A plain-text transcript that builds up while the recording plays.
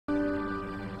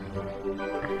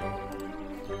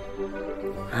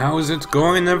How's it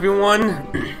going, everyone?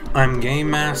 I'm Game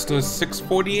Master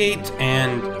 648,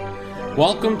 and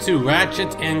welcome to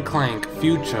Ratchet and Clank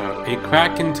Future, A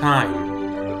Crack in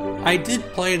Time. I did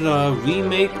play the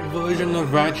remake version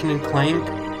of Ratchet and Clank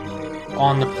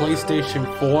on the PlayStation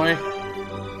 4,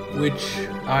 which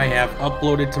I have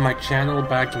uploaded to my channel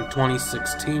back in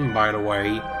 2016, by the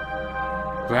way.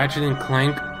 Ratchet and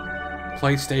Clank,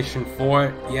 PlayStation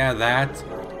 4, yeah, that.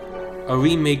 A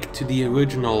remake to the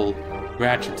original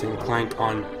Ratchet and Clank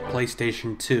on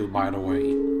PlayStation 2, by the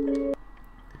way.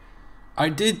 I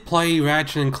did play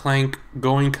Ratchet and Clank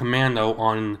Going Commando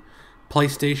on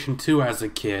PlayStation 2 as a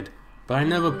kid, but I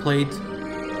never played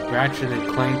Ratchet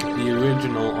and Clank the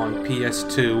original on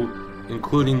PS2,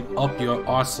 including Up Your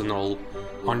Arsenal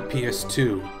on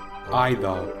PS2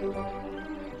 either.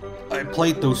 I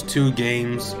played those two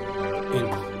games,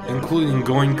 including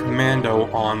Going Commando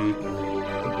on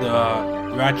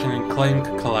the Ratchet and Clank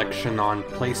collection on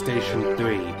PlayStation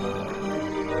 3.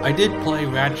 I did play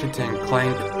Ratchet and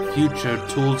Clank Future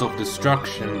Tools of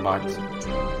Destruction, but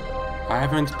I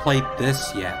haven't played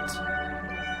this yet.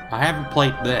 I haven't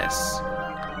played this.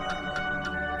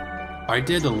 I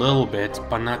did a little bit,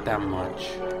 but not that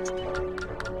much.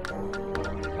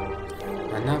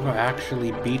 I never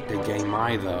actually beat the game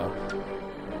either.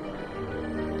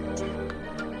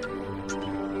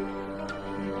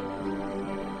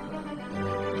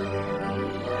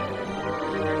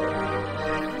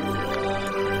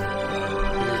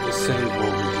 Here's the save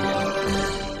over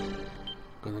here.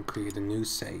 Gonna create a new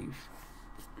save.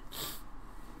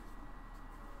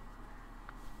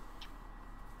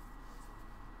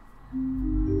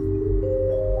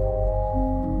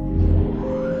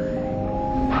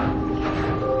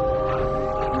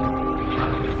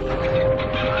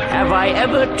 Have I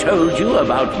ever told you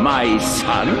about my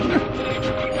son?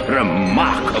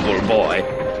 Remarkable boy.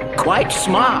 Quite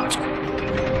smart.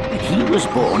 He was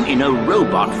born in a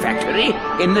robot factory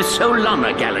in the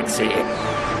Solana galaxy.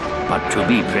 But to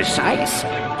be precise,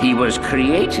 he was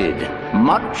created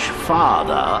much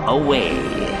farther away.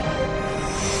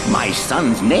 My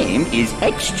son's name is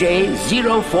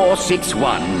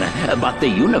XJ0461, but the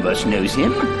universe knows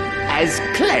him as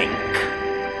Clank.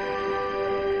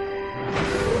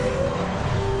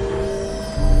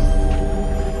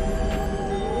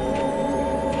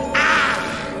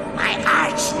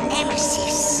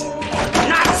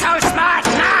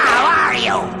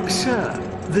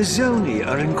 The Zoni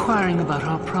are inquiring about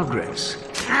our progress.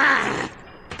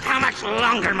 How much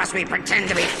longer must we pretend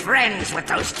to be friends with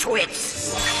those twits?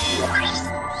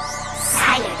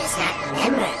 Sire does not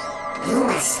remember. You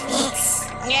must fix.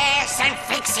 Yes, I'm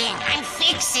fixing.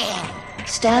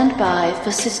 Stand by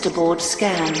for sisterboard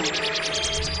scan.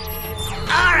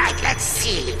 Alright, let's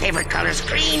see. Favorite color's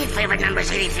green, favorite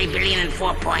number's 83 billion and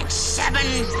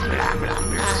 4.7, blah blah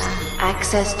blah.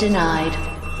 Access denied.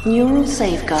 Neural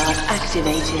safeguard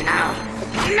activated.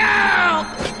 No!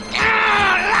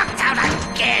 Locked out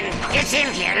again! It's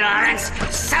in here, Lawrence.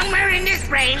 Somewhere in this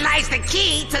brain lies the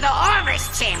key to the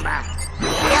Orbis chamber.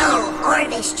 No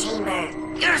Orbis chamber.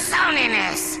 Your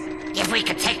zoniness! If we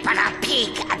could take but a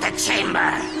peek at the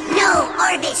chamber. No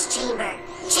Orbis chamber.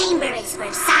 Chamber is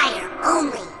for Sire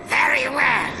only. Very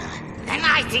well. Then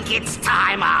I think it's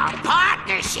time our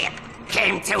partnership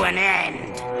came to an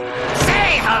end.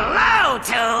 Say hello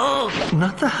to...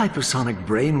 Not the hypersonic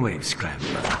brainwave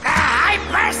scrambler. The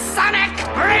Hypersonic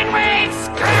Brainwave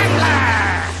Scrambler!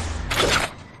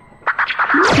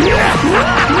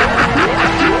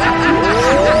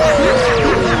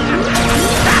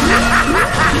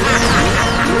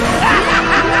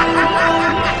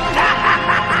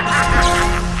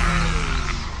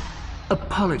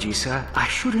 Apologies, sir. I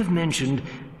should have mentioned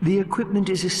the equipment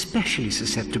is especially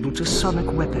susceptible to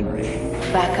sonic weaponry.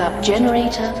 Backup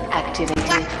generator activated.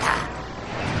 What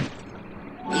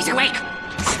the? He's awake!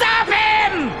 Stop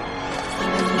him!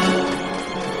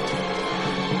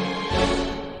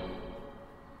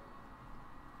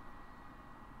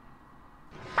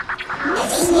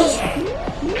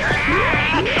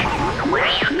 Where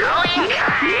are you going,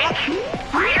 Clank?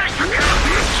 Why are you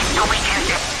so we can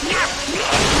discuss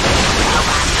this?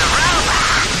 Robot to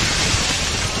robot!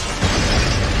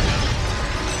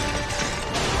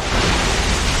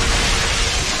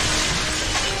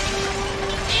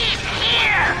 He's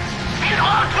here! And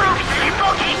all troops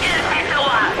reporting to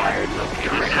us!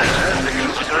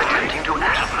 You're attempting to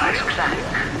analyze Clank.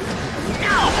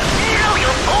 No, you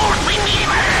fools! We need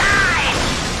him alive!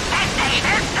 And they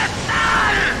hit the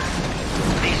sun!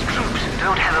 These troops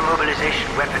don't have immobilization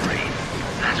weaponry.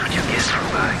 That's what you get for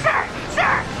buying.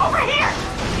 Sir! Over here!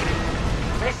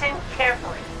 Listen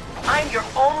carefully. I time, your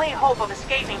only hope of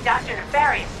escaping Dr.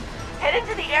 Nefarious. Head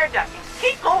into the air ducting.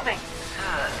 Keep moving.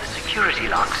 The security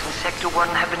locks in Sector 1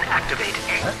 have been activated.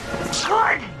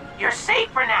 Good. You're safe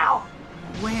for now.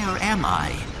 Where am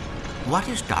I? What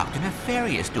is Dr.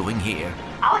 Nefarious doing here?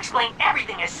 I'll explain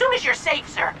everything as soon as you're safe,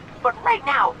 sir. But right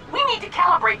now, we need to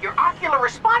calibrate your ocular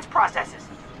response processes.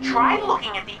 Try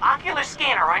looking at the ocular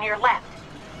scanner on your left.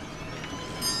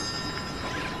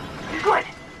 Good.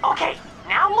 Okay,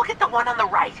 now look at the one on the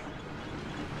right.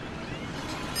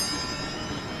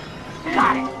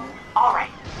 Got it. All right,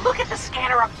 look at the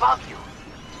scanner above you.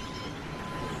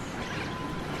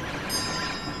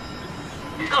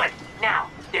 Good. Now,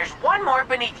 there's one more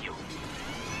beneath you.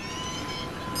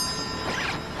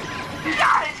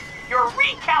 Got it! You're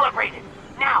recalibrated.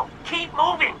 Now, keep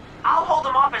moving. I'll hold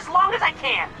them off as long as I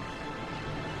can.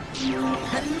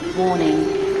 Warning.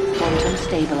 Quantum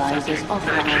stabilizers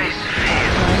offline.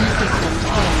 Time systems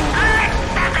terminated.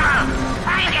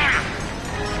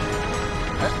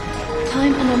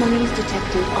 Time anomalies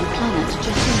detected on planet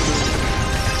Jacinto.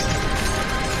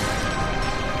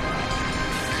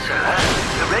 Sir,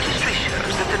 the registry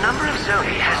shows that the number of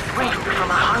Zoni has dwindled from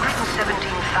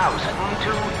 117,000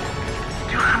 to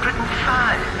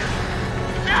 205.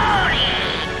 Zoni!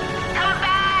 Come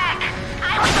back!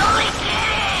 I was only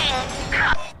kidding!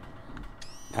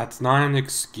 That's not an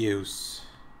excuse.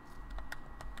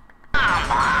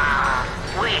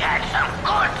 We had some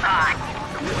good fun.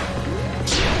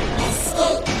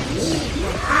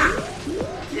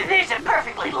 There's a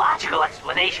perfectly logical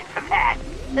explanation for that.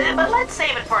 But let's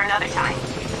save it for another time.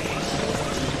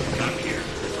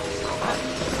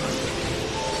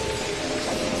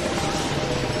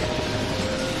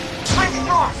 Let's do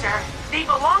them, sir. They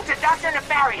belong to Dr.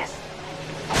 Nefarious.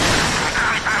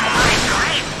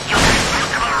 Great! You guys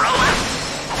comfortable, Roland?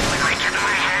 When I get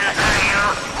my hands on you,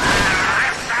 I'll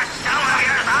rip that stone of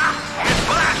yours off and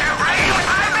blast your brain with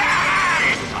my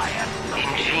bed!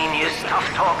 Ingenious tough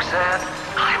talk, sir.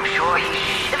 I'm sure he's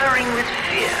shivering with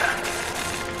fear.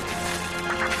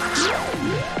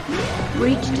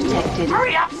 Breach detected.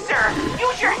 Hurry up, sir!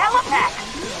 Use your helipad!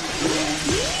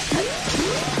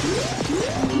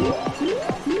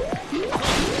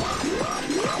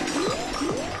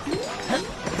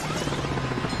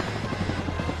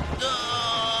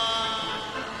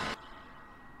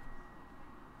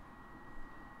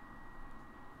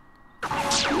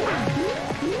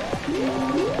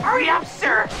 Hurry up,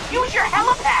 sir! Use your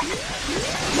helipad!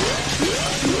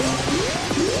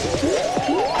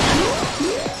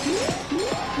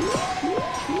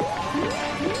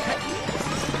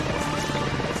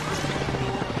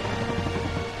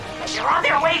 They're on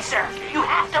their way, sir! You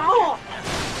have to move!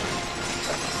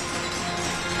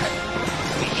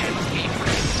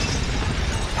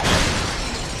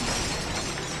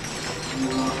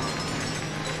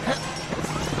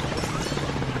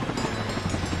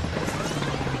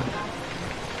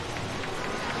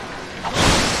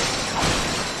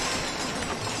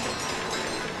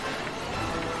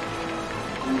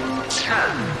 Sir,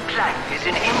 Clank is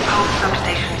in Impulse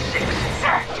Substation 6.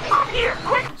 Sir! Up here!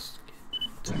 Quick!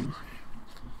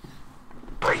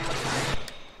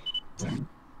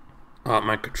 Oh,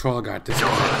 my controller got this.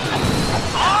 Order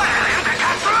him to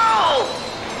come through!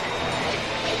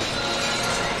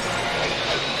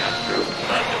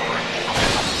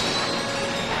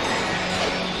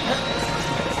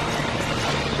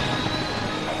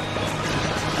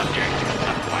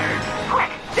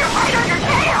 Quick! They're right on your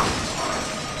tail!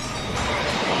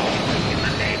 In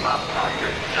the name of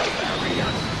Dr.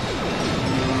 Nefarious.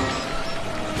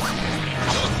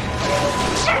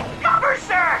 Take cover,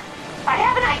 sir! I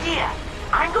have an idea.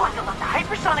 I'm going to let the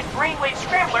hypersonic brainwave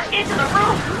scrambler into the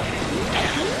room.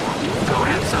 Go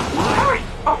have some fun. Hurry!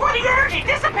 Before the energy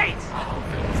dissipates!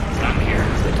 Come here,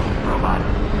 little robot.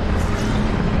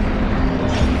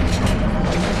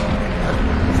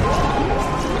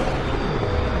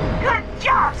 Good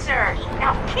job, sir!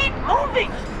 Now keep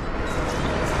moving!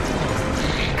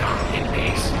 Come in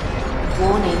peace.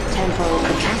 Warning, temporal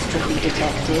catastrophe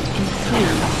detected in 3,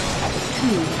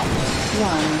 2,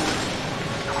 1.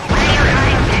 What are you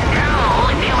trying to do?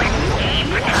 You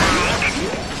escape, Clank?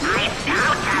 I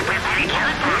doubt that with any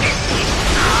telepath.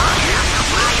 I'll have to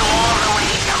fly you all the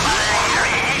way to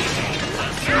Polaris.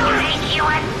 To make you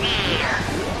a deal.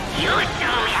 You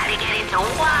show me how to get into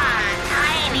one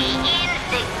tiny,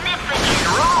 insignificant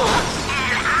room,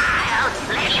 and I'll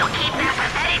let you keep that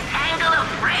pathetic tangle of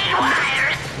brain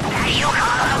wires that you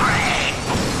call a brain.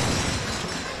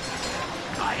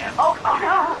 Oh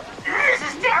no! This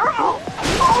is terrible!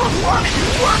 All of Orbit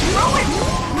is work ruined!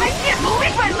 I can't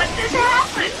believe I let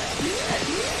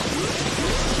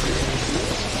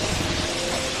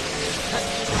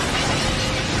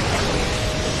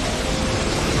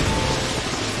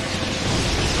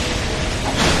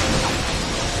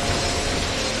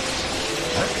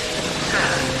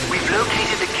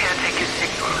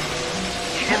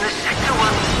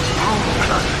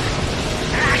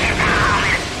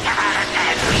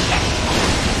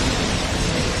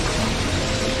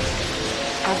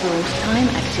Aberrant time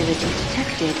activity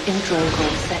detected in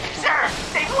Drogal sector. Sir,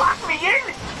 they've locked me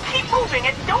in! Keep moving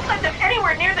and don't let them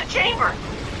anywhere near the chamber!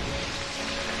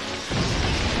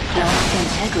 Class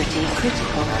integrity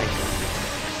critical.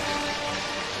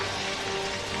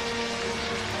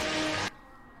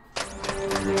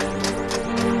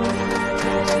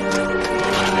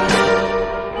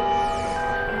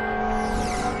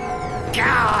 Go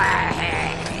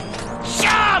ahead.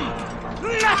 Jump!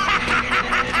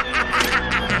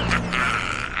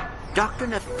 Dr.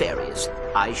 Nefarious,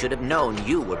 I should have known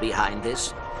you were behind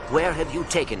this. Where have you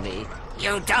taken me?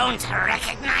 You don't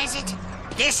recognize it?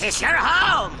 This is your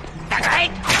home! The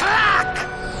Great Clock!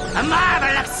 A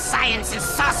marvel of science and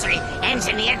sorcery,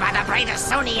 engineered by the brightest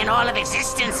Sony in all of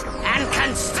existence, and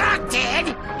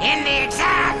constructed in the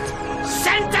exact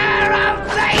center of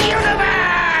the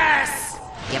universe!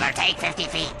 Give or take 50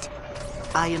 feet.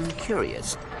 I am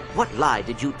curious. What lie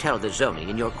did you tell the Zoni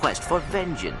in your quest for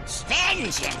vengeance?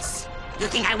 Vengeance? You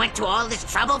think I went to all this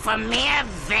trouble for mere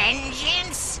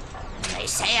vengeance? They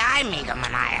say I'm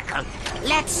egomaniacal.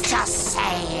 Let's just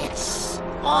say it's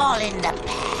all in the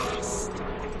past.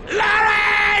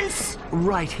 Lawrence!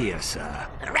 Right here, sir.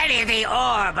 Ready the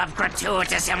orb of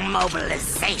gratuitous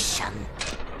immobilization.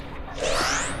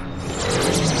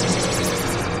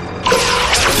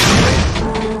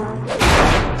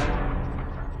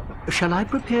 Shall I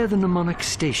prepare the mnemonic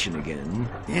station again?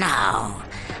 No,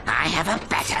 I have a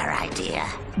better idea.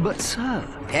 But, sir...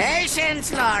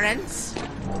 Patience, Lawrence.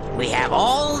 We have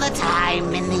all the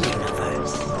time in the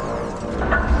universe.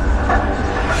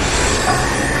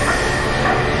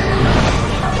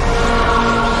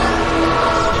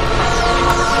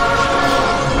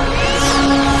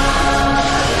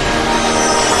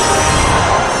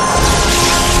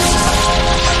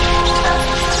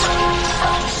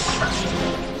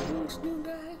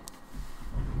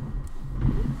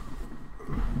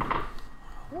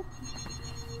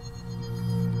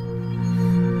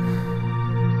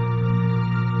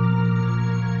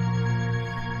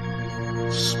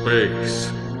 Space.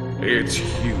 It's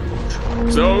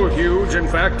huge. So huge, in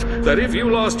fact, that if you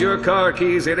lost your car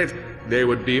keys in it, they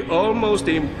would be almost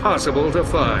impossible to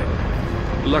find.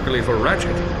 Luckily for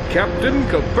Ratchet, Captain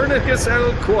Copernicus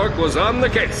L. Quark was on the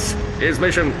case. His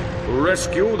mission,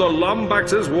 rescue the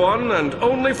Lombax's one and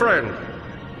only friend.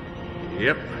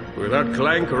 Yep, without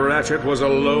Clank, Ratchet was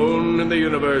alone in the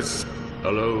universe.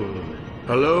 Alone.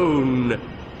 Alone.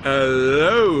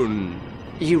 Alone.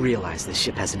 You realize this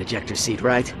ship has an ejector seat,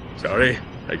 right? Sorry.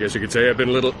 I guess you could say I've been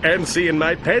a little antsy in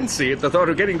my pantsy at the thought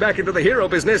of getting back into the hero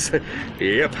business.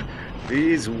 Yep.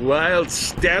 These wild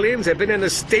stallions have been in the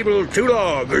stable too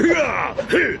long.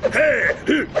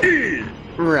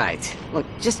 Right. Look,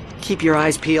 just keep your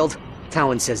eyes peeled.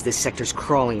 Talon says this sector's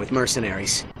crawling with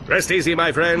mercenaries. Rest easy,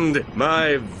 my friend.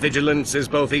 My vigilance is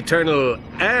both eternal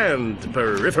and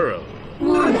peripheral.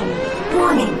 Warning.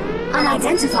 Warning.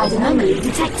 Unidentified anomaly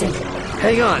detected.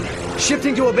 Hang on.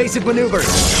 Shifting to evasive maneuvers.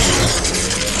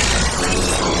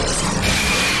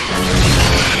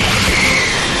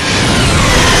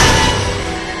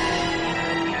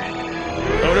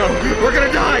 Oh no, we're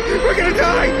gonna die! We're gonna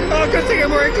die! Oh, good thing I'm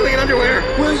wearing clean underwear!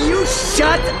 Will you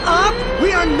shut up?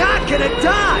 We are not gonna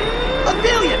die! A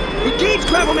million! Engage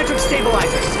gravimetric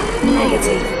stabilizers!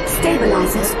 Negative.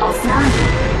 Stabilizers offline.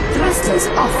 Thrusters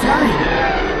offline.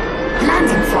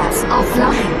 Landing flaps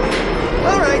offline.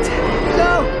 Alright.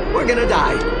 No, we're gonna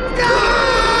die.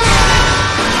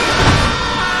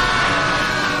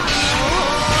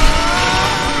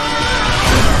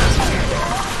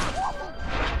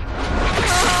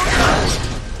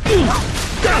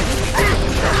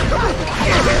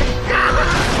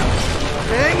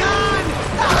 Hang on!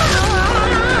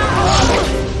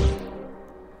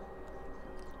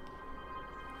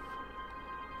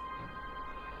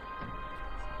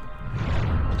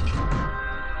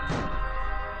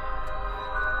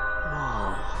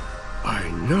 I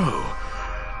know.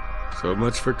 So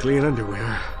much for clean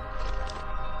underwear.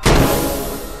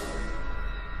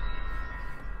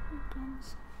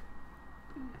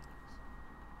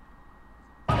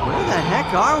 Where the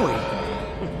heck are we?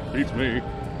 Beats me.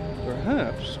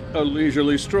 Perhaps a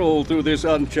leisurely stroll through this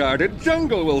uncharted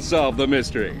jungle will solve the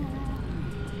mystery.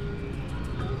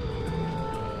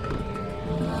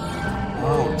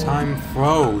 Oh, time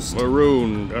froze.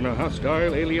 Marooned on a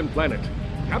hostile alien planet,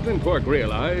 Captain Quark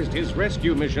realized his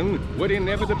rescue mission would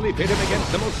inevitably pit him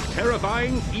against the most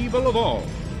terrifying evil of all,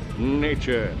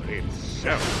 nature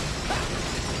itself.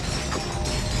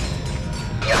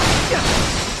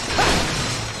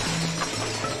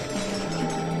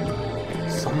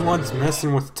 Someone's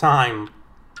messing with time.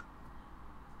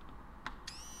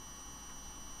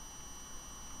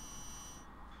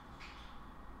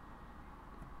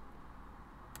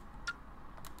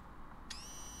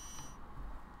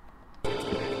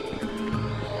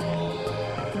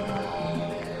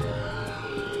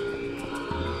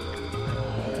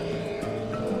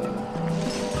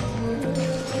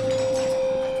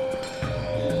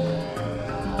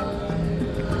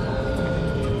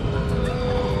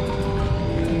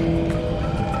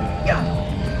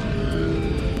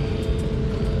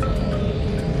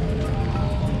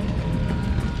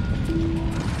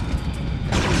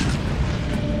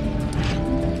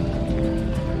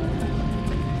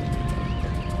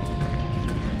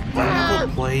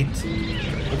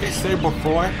 Like I said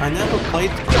before, I never played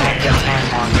Clank in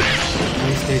time on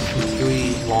PlayStation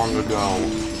 3 long ago.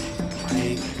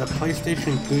 The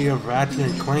PlayStation 3 of Ratchet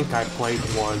and Clank I played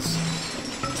was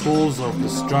Tools of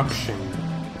Destruction,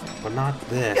 but not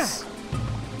this.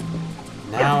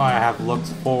 Now I have looked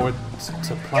forward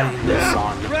to playing this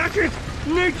on Ratchet!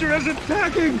 Nature is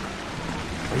attacking!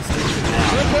 PlayStation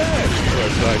Now. Not bad,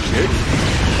 sidekick.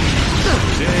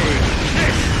 Take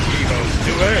this, evil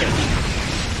doer!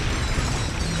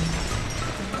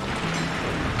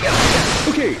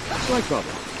 Okay, slight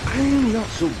problem. I'm not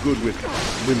so good with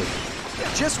women.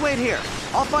 Just wait here.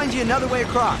 I'll find you another way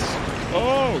across.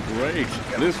 Oh, great.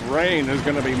 This rain is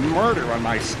gonna be murder on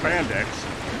my spandex.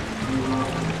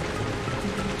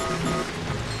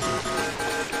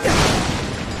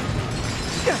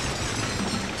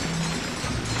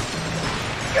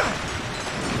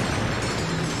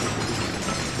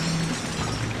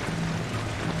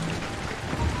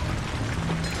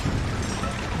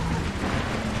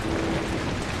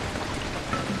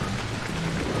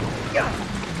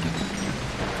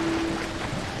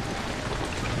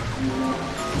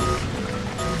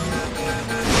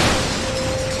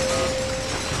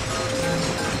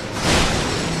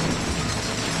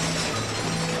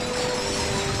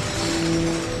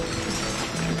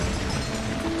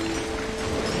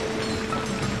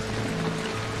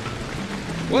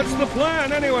 What's the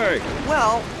plan, anyway?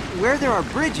 Well, where there are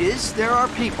bridges, there are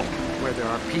people. Where there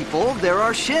are people, there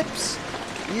are ships.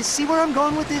 You see where I'm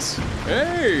going with this?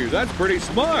 Hey, that's pretty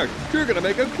smart. You're gonna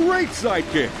make a great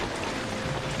sidekick.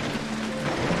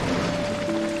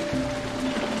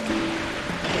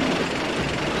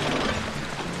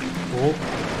 Oh.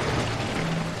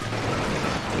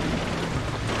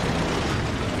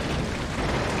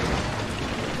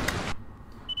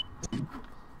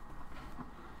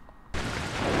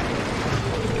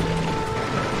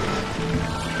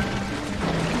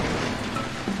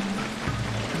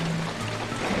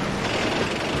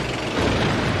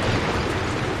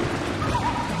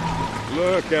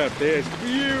 Look at this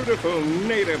beautiful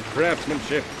native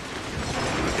craftsmanship.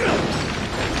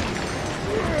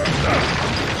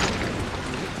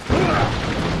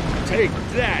 Take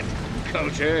that,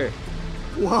 Coacher.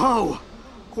 Whoa!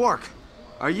 Quark,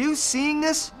 are you seeing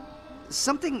this?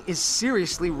 Something is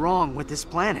seriously wrong with this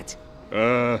planet.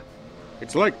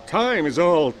 It's like time is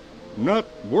all not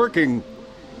working.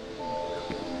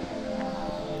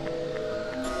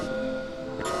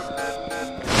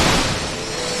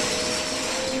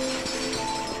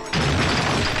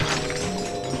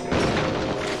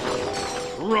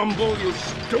 Rumble, you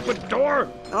stupid door!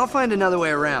 I'll find another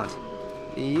way around.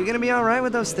 You gonna be alright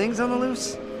with those things on the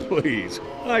loose? Please,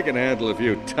 I can handle a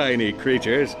few tiny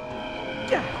creatures.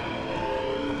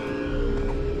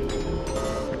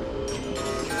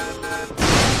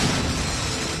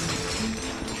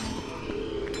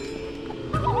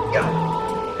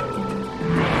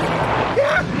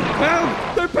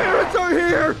 Help! Their parents are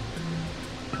here!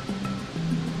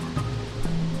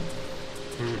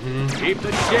 Keep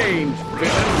the change,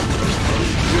 villain!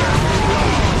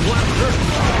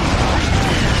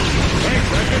 Thanks,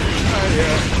 Ratchet.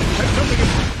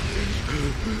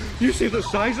 You see the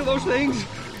size of those things?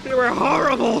 They were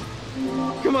horrible!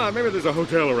 Come on, maybe there's a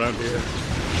hotel around here.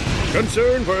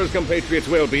 Concerned for his compatriots'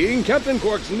 well-being, Captain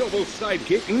Quark's noble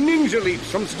sidekick ninja leaps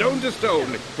from stone to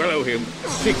stone. Below him,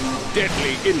 6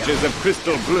 deadly inches of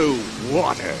crystal blue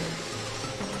water.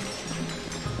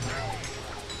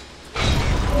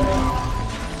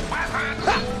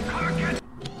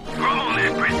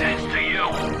 Presents to you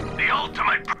the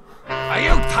ultimate. Are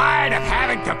you tired of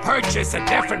having to purchase a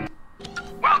different?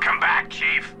 Welcome back,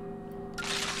 Chief.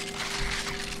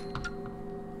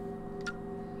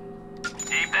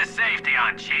 Keep the safety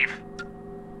on, Chief.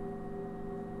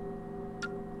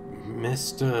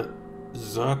 Mr.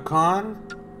 Zircon?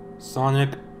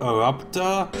 Sonic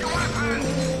Eruptor?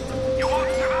 You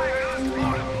won't survive an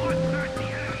unexploded bloodthirsty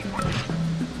enemy.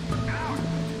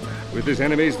 With his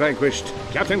enemies vanquished,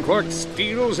 Captain Quark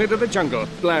steals into the jungle,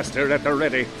 blaster at the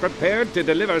ready, prepared to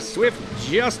deliver swift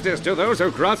justice to those who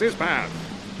cross his path.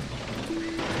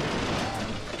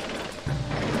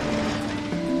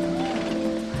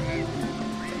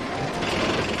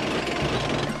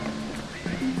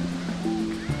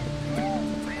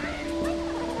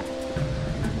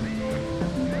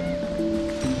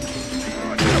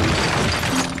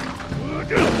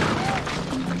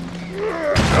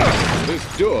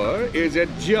 This door is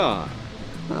ajar.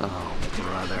 Oh,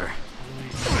 brother.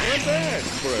 Not bad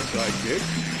for a sidekick.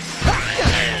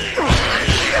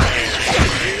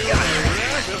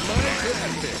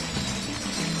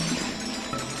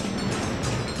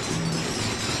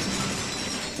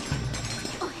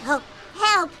 Oh, help!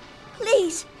 Help!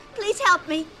 Please! Please help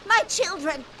me! My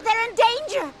children! They're in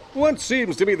danger! What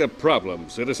seems to be the problem,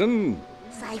 citizen?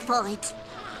 Xiphoids.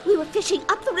 We were fishing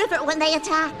up the river when they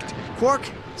attacked. Quark,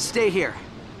 stay here.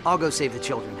 I'll go save the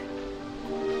children.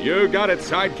 You got it,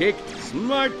 sidekick.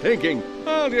 Smart thinking.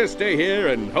 I'll just stay here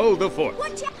and hold the fort.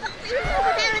 Watch out! He's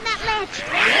over there in that ledge!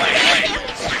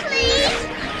 Please!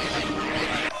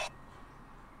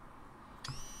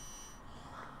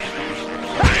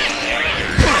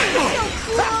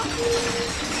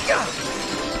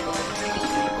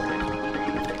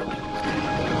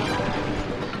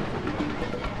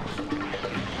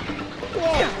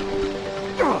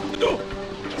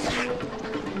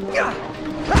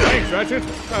 Thanks, Ratchet.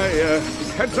 I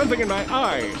had something in my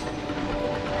eye.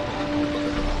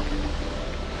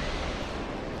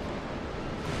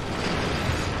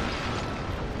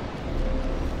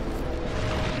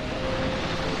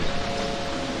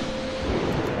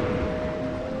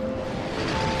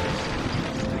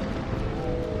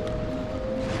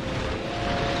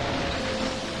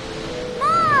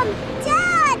 Mom!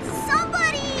 Dad!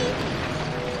 Somebody!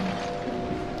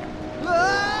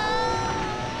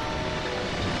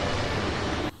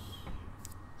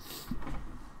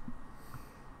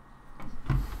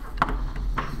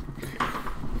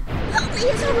 He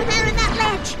is over there in that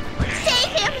ledge!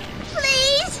 Save him!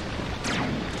 Please!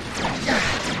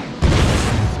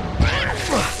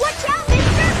 Watch out,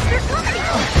 mister! They're coming!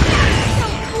 So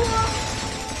cool!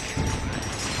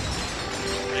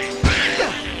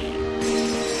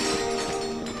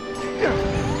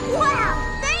 Wow!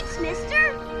 Thanks, mister!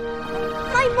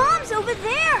 My mom's over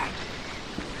there!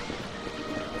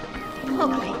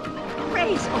 Okay.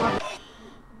 Praise God.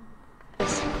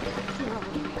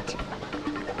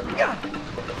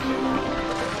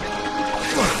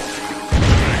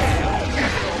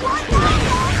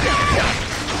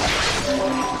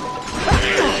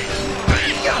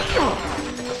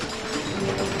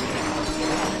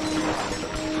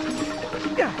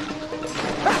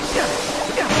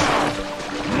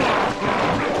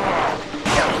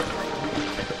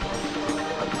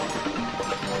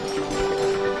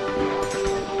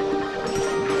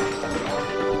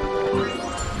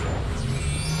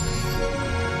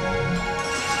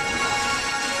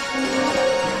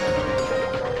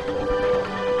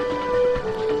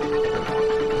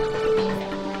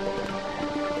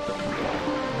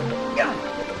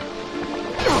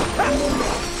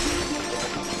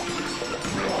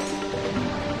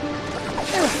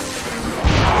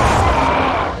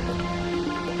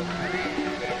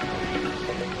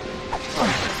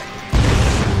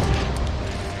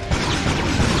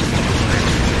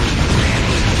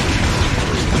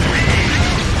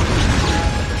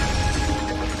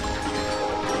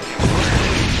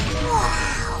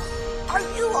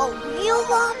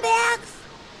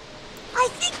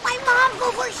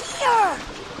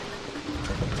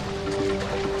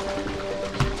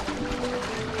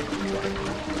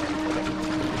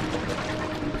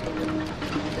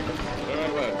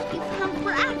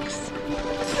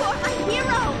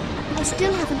 I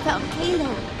still haven't found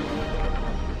Halo.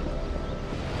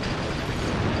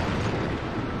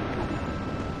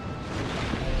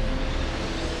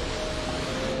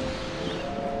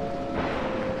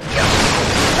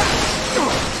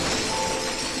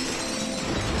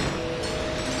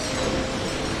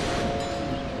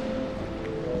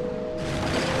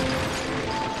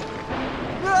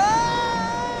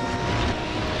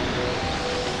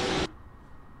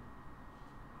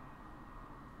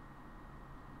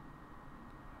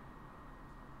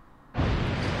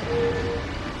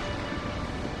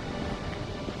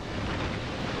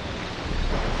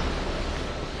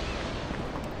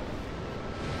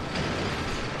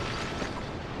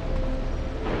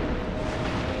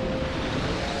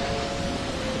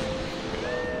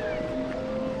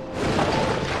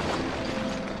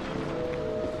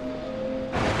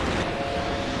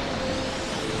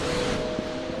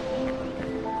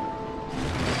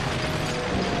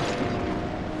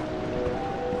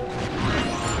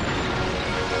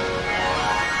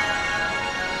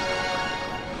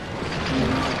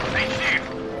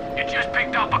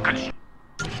 up a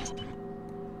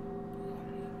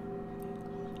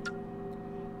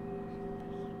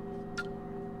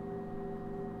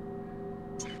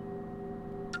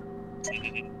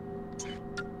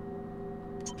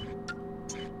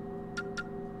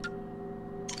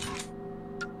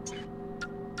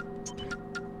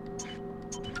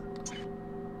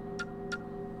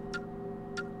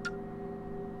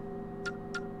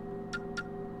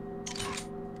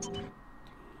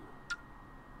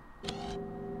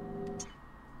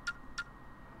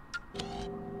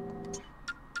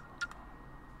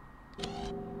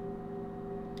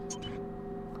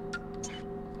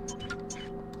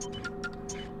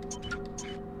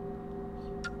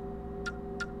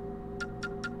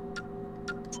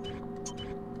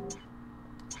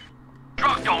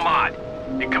Constructor mod.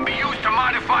 It can be used to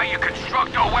modify your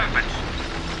constructor weapons.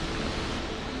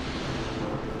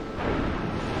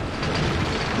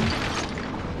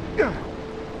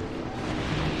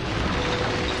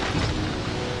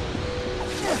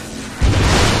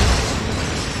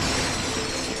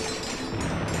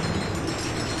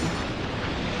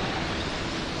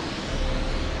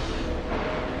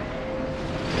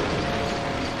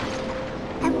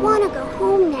 I want to go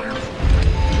home now.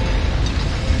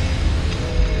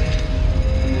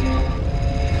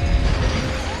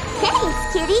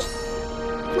 Thanks, Kitty.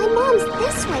 My mom's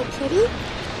this way, Kitty.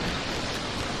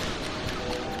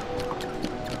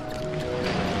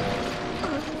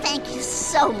 Oh, thank you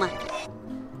so much.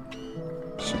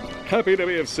 Happy to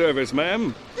be of service,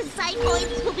 ma'am. The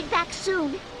Zyphoids will be back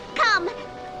soon. Come!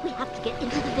 We have to get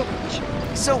into the village.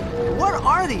 So, what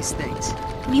are these things?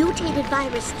 Mutated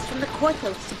viruses from the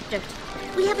Corthos sector.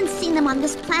 We haven't seen them on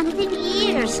this planet in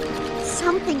years.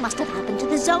 Something must have happened to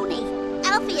the Zoni.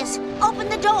 Alpheus, open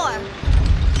the door!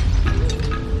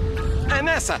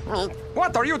 Anessa,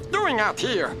 what are you doing out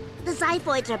here? The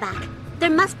Zyphoids are back. There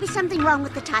must be something wrong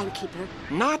with the Timekeeper.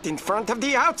 Not in front of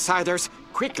the outsiders.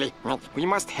 Quickly, we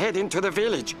must head into the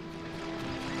village.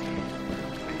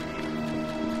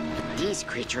 These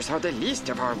creatures are the least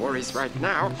of our worries right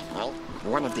now.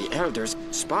 One of the elders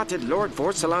spotted Lord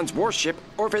Vorsalon's warship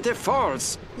over the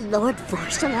falls. Lord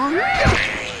Vorsalon?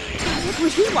 What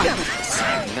would he want with us?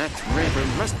 That rebel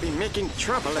must be making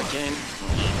trouble again.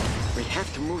 We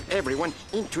have to move everyone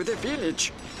into the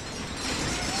village.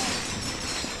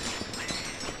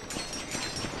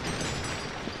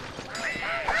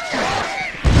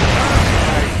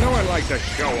 No one likes to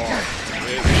show off.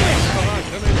 Is it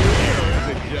awesome in here, or is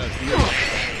it just me?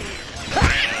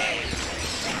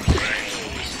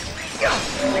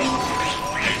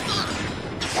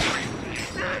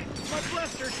 My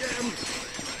blaster jam!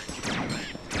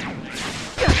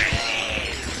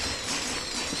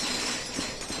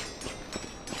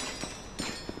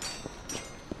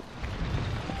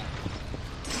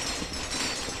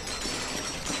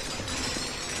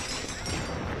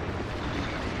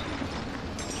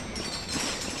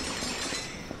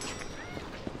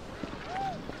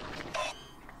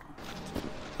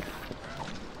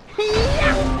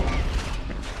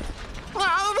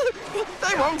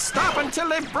 They won't stop until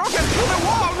they've broken through the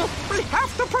wall! We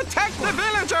have to protect the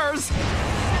villagers!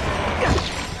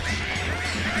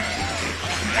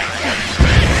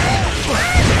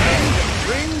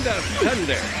 Bring the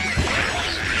thunder!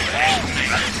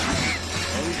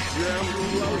 Unjam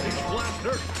lousy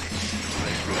blaster!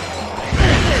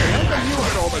 How come you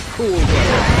had all the cool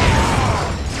weapons?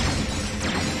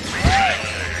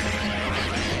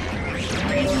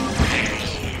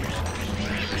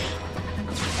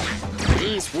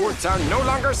 These woods are no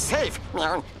longer safe.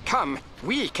 Come,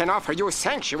 we can offer you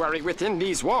sanctuary within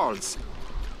these walls.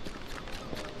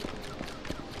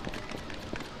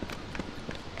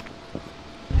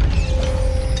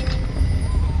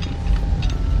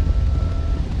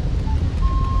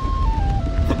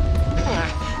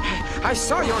 I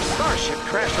saw your starship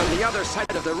crash on the other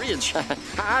side of the ridge.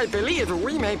 I believe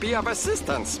we may be of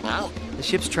assistance. The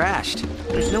ship's trashed.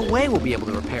 There's no way we'll be able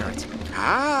to repair it.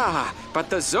 Ah, but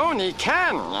the Zoni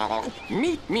can.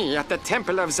 Meet me at the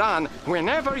Temple of Zan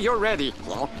whenever you're ready.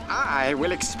 I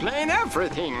will explain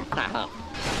everything.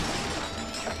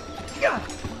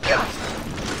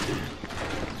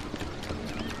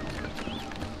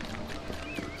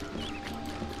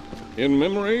 In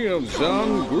memory of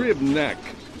Zan Gribnak,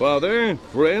 father,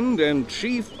 friend, and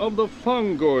chief of the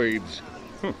Fungoids.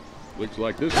 Looks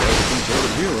like this guy's some sort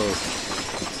of hero.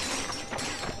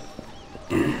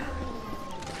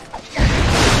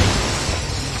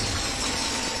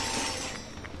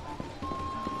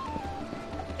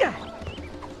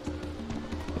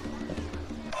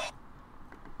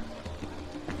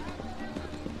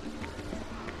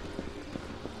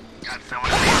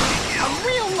 A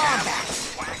real lawback.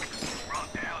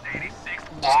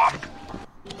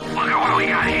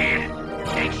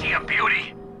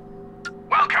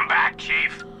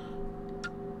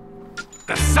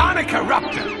 Sonic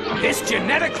Eruptor! This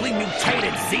genetically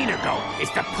mutated Xenergo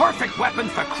is the perfect weapon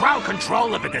for crowd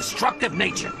control of a destructive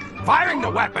nature. Firing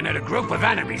the weapon at a group of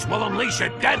enemies will unleash a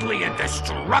deadly and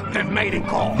destructive mating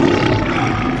call.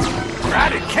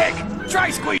 Grab and kick! Try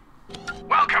squeeze!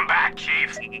 Welcome back,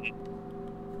 Chief.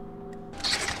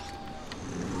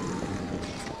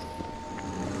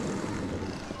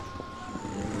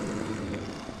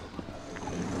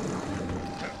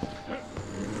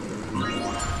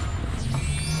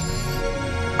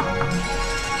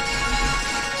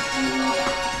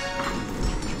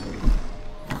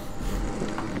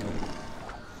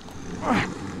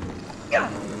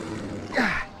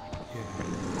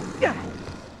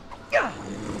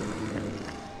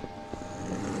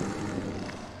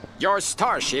 Your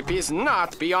starship is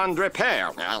not beyond repair,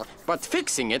 but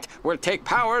fixing it will take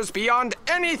powers beyond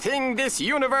anything this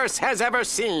universe has ever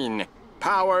seen.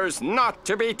 Powers not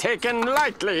to be taken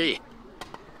lightly.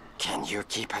 Can you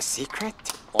keep a secret?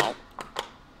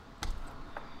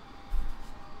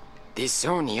 These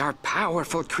Zoni are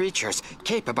powerful creatures,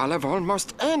 capable of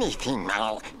almost anything,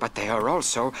 but they are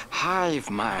also hive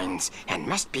minds and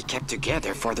must be kept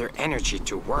together for their energy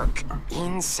to work.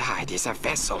 Inside is a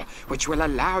vessel which will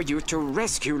allow you to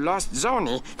rescue lost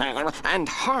Zoni and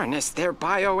harness their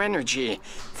bioenergy.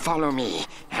 Follow me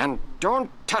and don't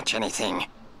touch anything.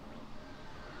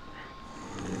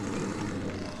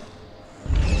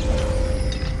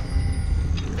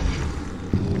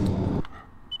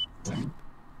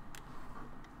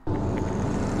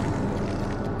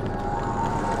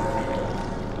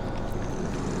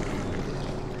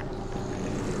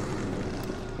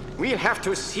 We'll have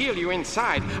to seal you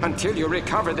inside until you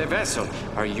recover the vessel.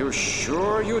 Are you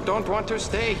sure you don't want to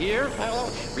stay here?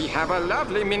 We have a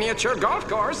lovely miniature golf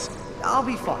course. I'll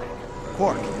be fine.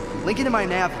 Quark, link into my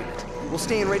nav unit. We'll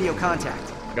stay in radio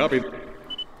contact. Copy.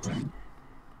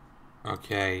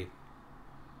 Okay.